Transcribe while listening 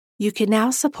You can now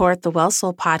support the Well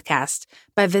Soul podcast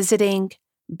by visiting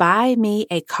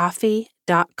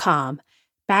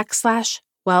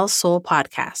buymeacoffee.com/Well Soul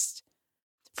podcast.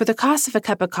 For the cost of a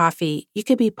cup of coffee, you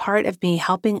can be part of me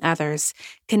helping others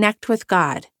connect with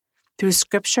God through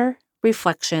scripture,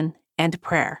 reflection, and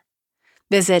prayer.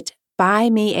 Visit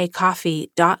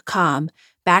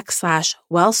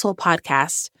buymeacoffee.com/Well Soul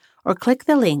podcast or click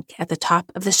the link at the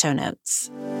top of the show notes.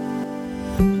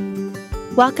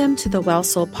 Welcome to the Well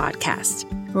Soul podcast,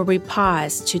 where we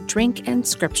pause to drink in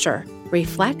scripture,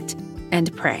 reflect,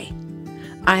 and pray.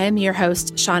 I am your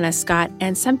host, Shauna Scott,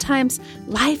 and sometimes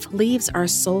life leaves our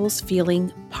souls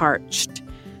feeling parched.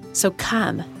 So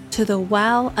come to the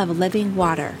well of living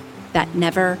water that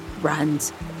never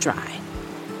runs dry.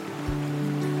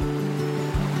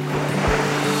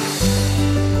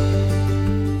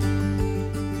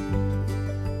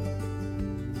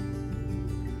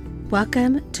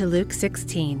 Welcome to Luke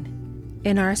 16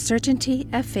 in our Certainty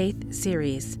of Faith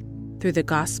series through the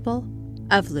Gospel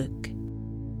of Luke.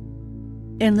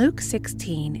 In Luke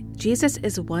 16, Jesus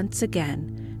is once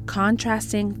again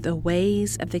contrasting the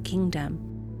ways of the kingdom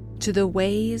to the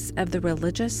ways of the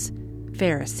religious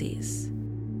Pharisees.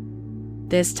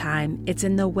 This time, it's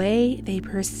in the way they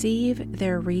perceive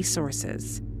their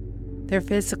resources, their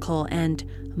physical and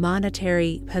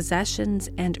monetary possessions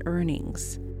and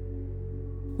earnings.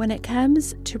 When it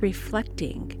comes to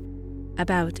reflecting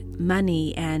about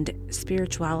money and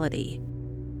spirituality,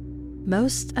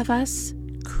 most of us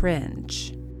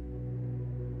cringe.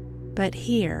 But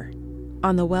here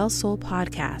on the Well Soul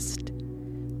podcast,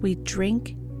 we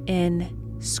drink in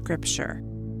scripture.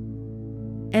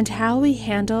 And how we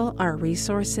handle our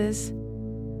resources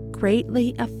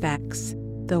greatly affects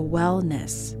the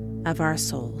wellness of our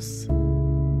souls.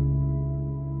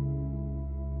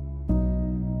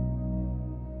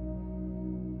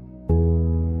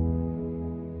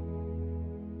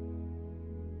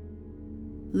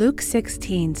 Luke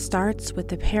 16 starts with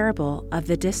the parable of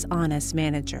the dishonest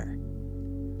manager.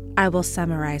 I will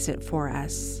summarize it for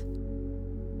us.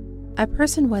 A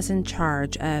person was in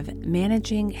charge of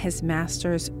managing his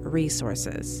master's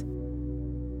resources,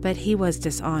 but he was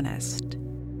dishonest.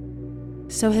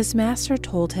 So his master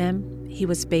told him he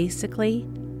was basically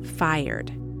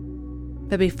fired.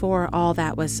 But before all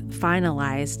that was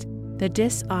finalized, the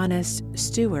dishonest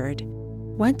steward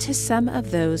went to some of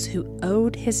those who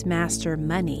owed his master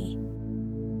money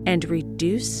and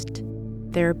reduced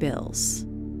their bills.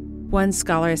 One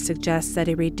scholar suggests that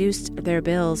he reduced their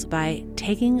bills by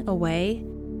taking away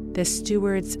the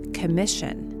steward's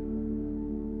commission.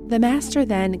 The master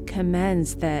then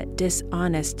commends the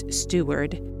dishonest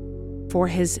steward for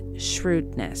his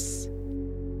shrewdness,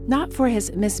 not for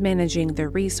his mismanaging the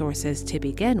resources to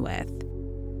begin with,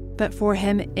 but for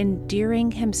him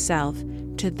endearing himself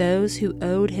to those who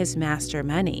owed his master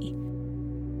money,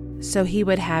 so he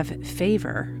would have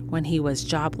favor when he was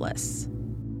jobless.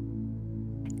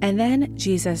 And then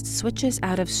Jesus switches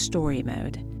out of story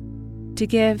mode to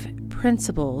give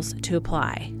principles to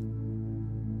apply,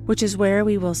 which is where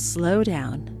we will slow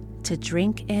down to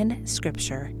drink in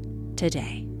scripture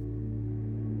today.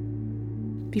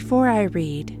 Before I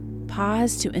read,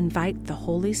 pause to invite the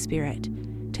Holy Spirit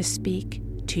to speak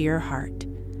to your heart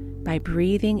by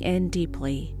breathing in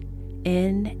deeply,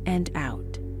 in and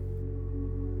out.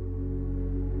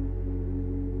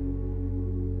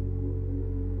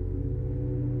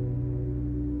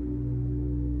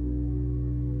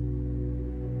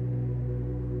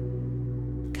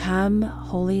 Come,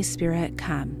 Holy Spirit,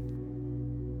 come.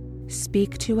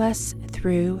 Speak to us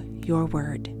through your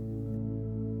word.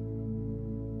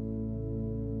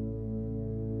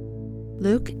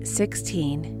 Luke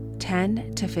 16,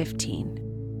 10-15.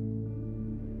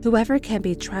 Whoever can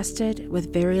be trusted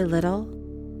with very little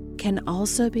can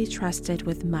also be trusted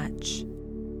with much,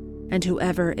 and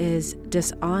whoever is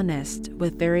dishonest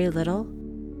with very little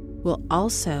will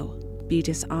also be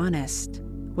dishonest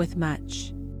with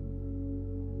much.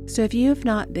 So if you have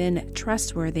not been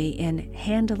trustworthy in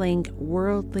handling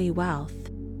worldly wealth,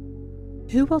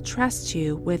 who will trust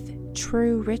you with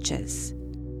true riches?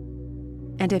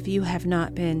 And if you have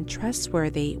not been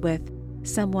trustworthy with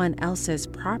someone else's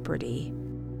property,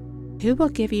 who will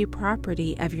give you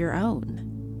property of your own?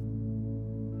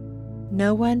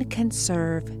 No one can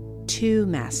serve two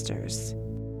masters.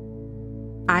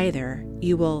 Either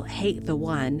you will hate the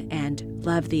one and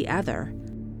love the other,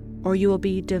 or you will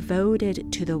be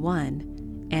devoted to the one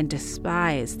and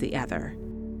despise the other.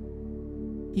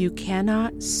 You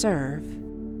cannot serve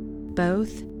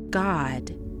both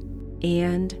God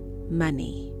and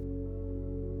money.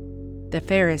 The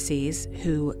Pharisees,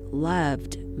 who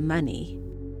loved money,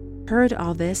 heard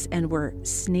all this and were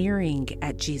sneering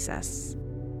at Jesus.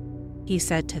 He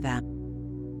said to them,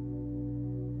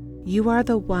 "You are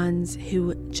the ones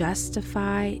who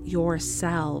justify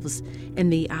yourselves in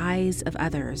the eyes of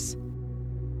others,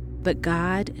 but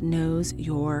God knows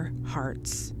your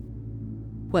hearts.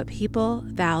 What people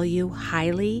value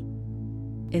highly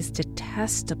is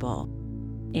detestable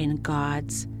in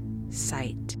God's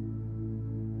sight."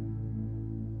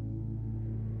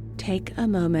 Take a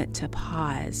moment to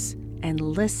pause and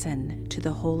listen to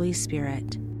the Holy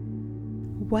Spirit.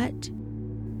 What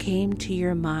came to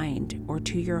your mind or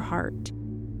to your heart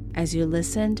as you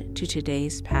listened to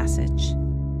today's passage?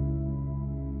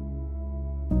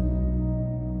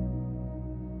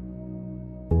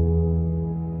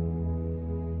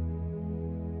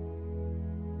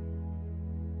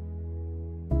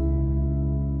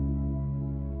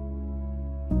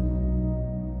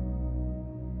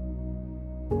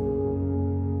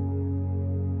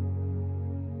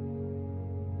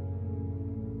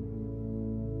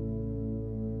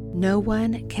 No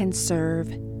one can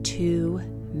serve two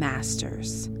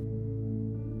masters.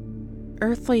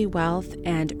 Earthly wealth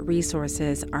and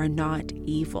resources are not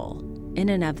evil in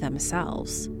and of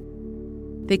themselves.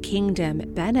 The kingdom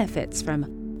benefits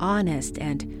from honest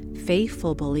and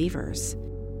faithful believers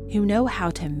who know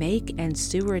how to make and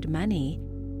steward money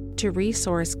to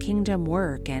resource kingdom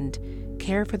work and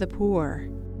care for the poor.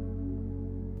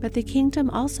 But the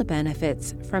kingdom also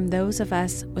benefits from those of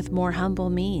us with more humble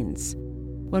means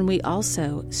when we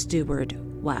also steward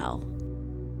well.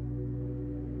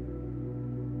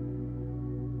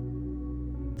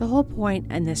 The whole point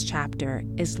in this chapter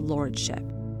is lordship.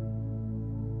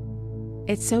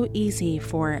 It's so easy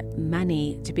for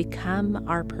money to become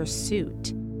our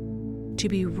pursuit, to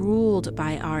be ruled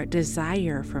by our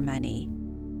desire for money,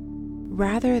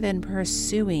 rather than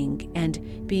pursuing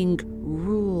and being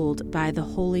ruled by the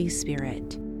Holy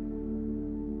Spirit.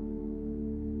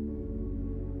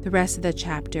 The rest of the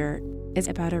chapter is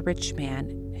about a rich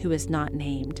man who is not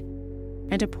named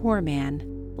and a poor man,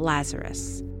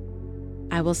 Lazarus.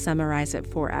 I will summarize it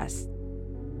for us.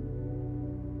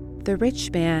 The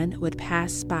rich man would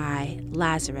pass by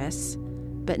Lazarus,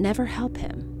 but never help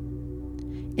him,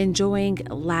 enjoying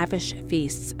lavish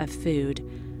feasts of food,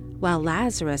 while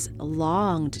Lazarus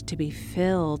longed to be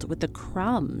filled with the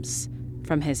crumbs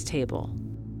from his table.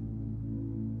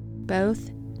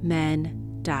 Both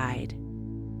men died.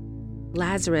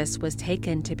 Lazarus was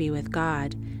taken to be with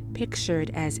God, pictured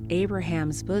as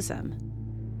Abraham's bosom.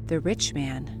 The rich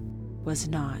man was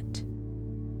not.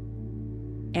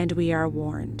 And we are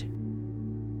warned,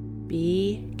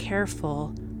 be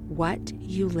careful what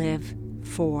you live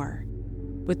for,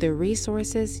 with the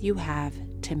resources you have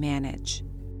to manage.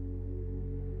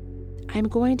 I'm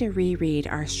going to reread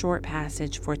our short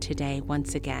passage for today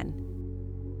once again.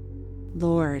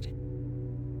 Lord,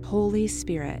 Holy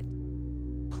Spirit,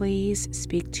 please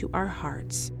speak to our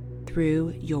hearts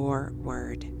through your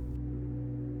word.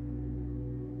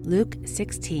 Luke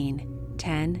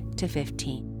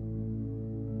 16:10-15.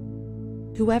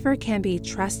 Whoever can be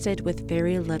trusted with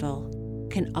very little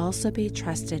can also be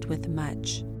trusted with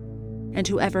much, and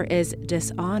whoever is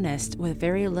dishonest with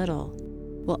very little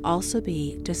will also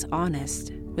be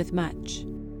dishonest with much.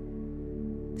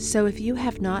 So if you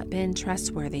have not been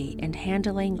trustworthy in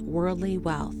handling worldly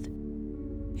wealth,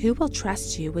 who will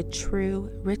trust you with true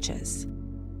riches?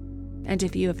 And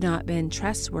if you have not been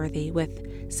trustworthy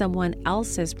with someone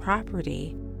else's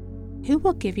property, who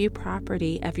will give you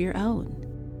property of your own?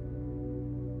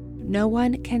 No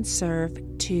one can serve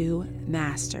two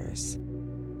masters.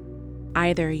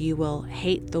 Either you will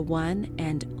hate the one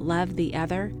and love the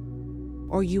other,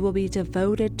 or you will be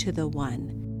devoted to the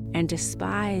one and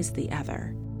despise the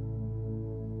other.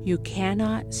 You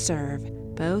cannot serve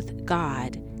both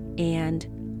God and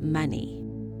money.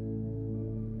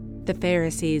 The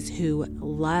Pharisees, who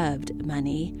loved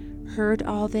money, heard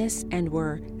all this and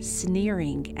were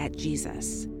sneering at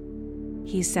Jesus.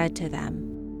 He said to them,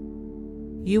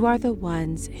 "You are the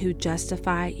ones who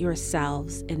justify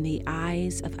yourselves in the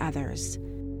eyes of others,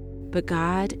 but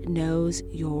God knows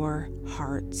your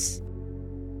hearts.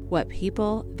 What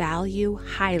people value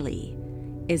highly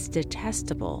is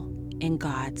detestable in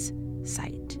God's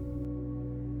sight."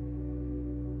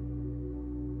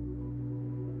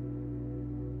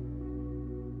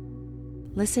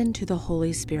 Listen to the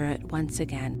Holy Spirit once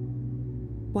again.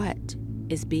 What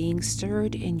is being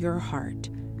stirred in your heart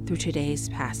through today's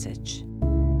passage?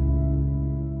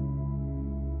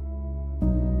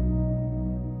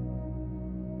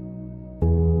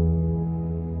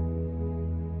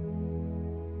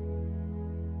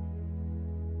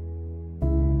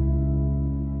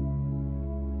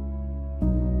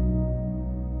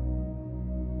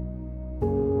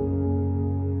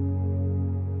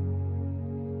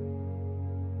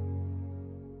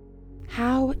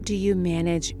 do you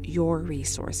manage your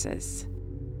resources?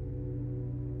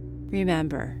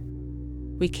 Remember,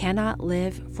 we cannot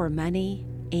live for money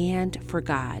and for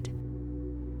God,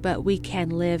 but we can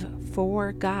live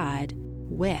for God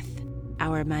with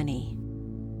our money.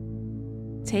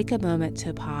 Take a moment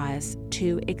to pause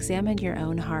to examine your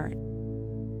own heart.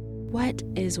 What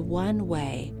is one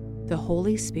way the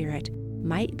Holy Spirit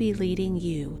might be leading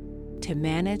you to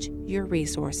manage your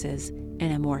resources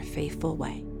in a more faithful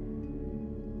way?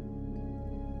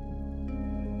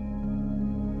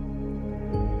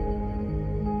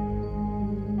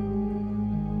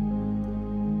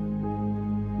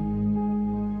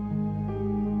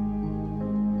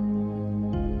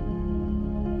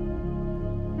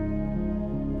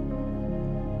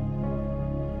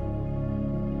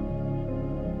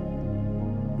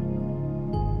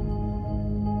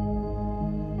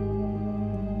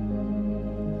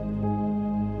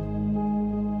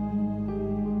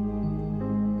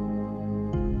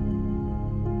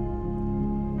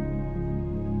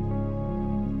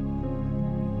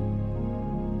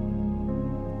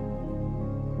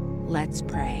 Let's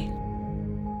pray.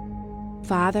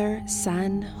 Father,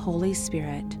 Son, Holy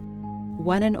Spirit,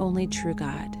 one and only true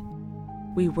God,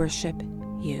 we worship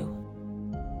you.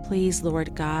 Please,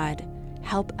 Lord God,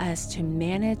 help us to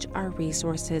manage our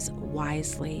resources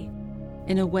wisely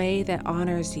in a way that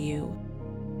honors you.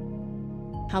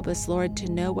 Help us, Lord, to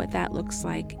know what that looks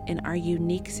like in our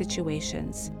unique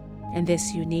situations in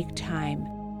this unique time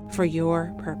for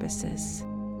your purposes.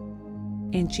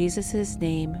 In Jesus'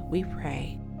 name we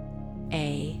pray.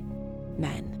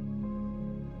 Amen.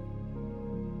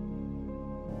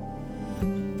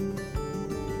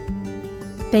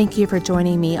 Thank you for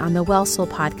joining me on the Well Soul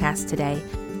podcast today.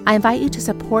 I invite you to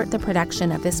support the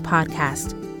production of this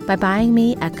podcast by buying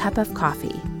me a cup of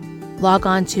coffee. Log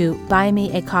on to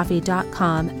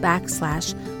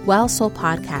buymeacoffee.com/Well Soul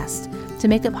podcast to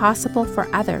make it possible for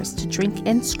others to drink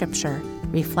in scripture,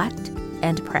 reflect,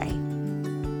 and pray.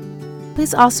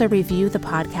 Please also review the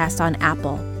podcast on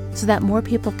Apple so that more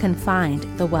people can find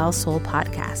the Well Soul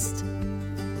podcast.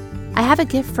 I have a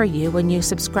gift for you when you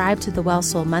subscribe to the Well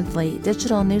Soul monthly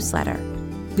digital newsletter.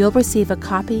 You'll receive a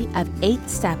copy of 8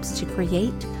 Steps to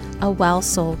Create a Well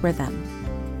Soul Rhythm.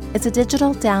 It's a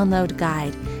digital download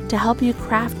guide to help you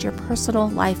craft your personal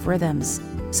life rhythms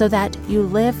so that you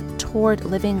live toward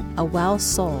living a well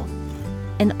soul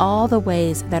in all the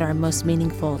ways that are most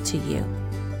meaningful to you.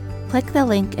 Click the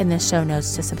link in the show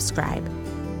notes to subscribe.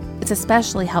 It's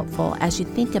especially helpful as you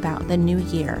think about the new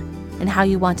year and how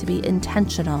you want to be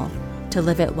intentional to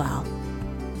live it well.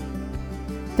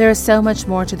 There is so much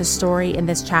more to the story in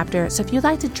this chapter, so if you'd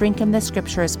like to drink in the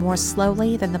scriptures more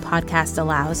slowly than the podcast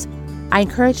allows, I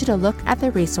encourage you to look at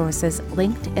the resources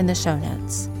linked in the show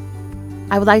notes.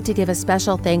 I would like to give a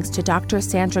special thanks to Dr.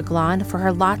 Sandra Glahn for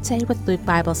her Latte with Luke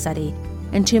Bible study,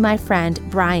 and to my friend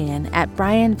Brian at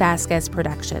Brian Vasquez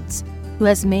Productions, who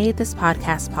has made this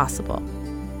podcast possible.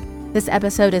 This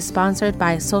episode is sponsored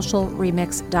by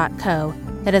socialremix.co,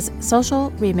 that is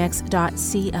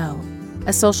socialremix.co,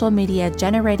 a social media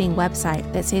generating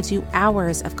website that saves you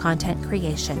hours of content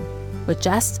creation with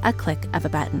just a click of a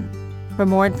button. For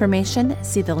more information,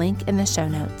 see the link in the show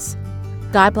notes.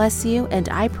 God bless you, and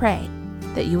I pray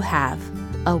that you have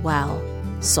a well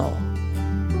soul.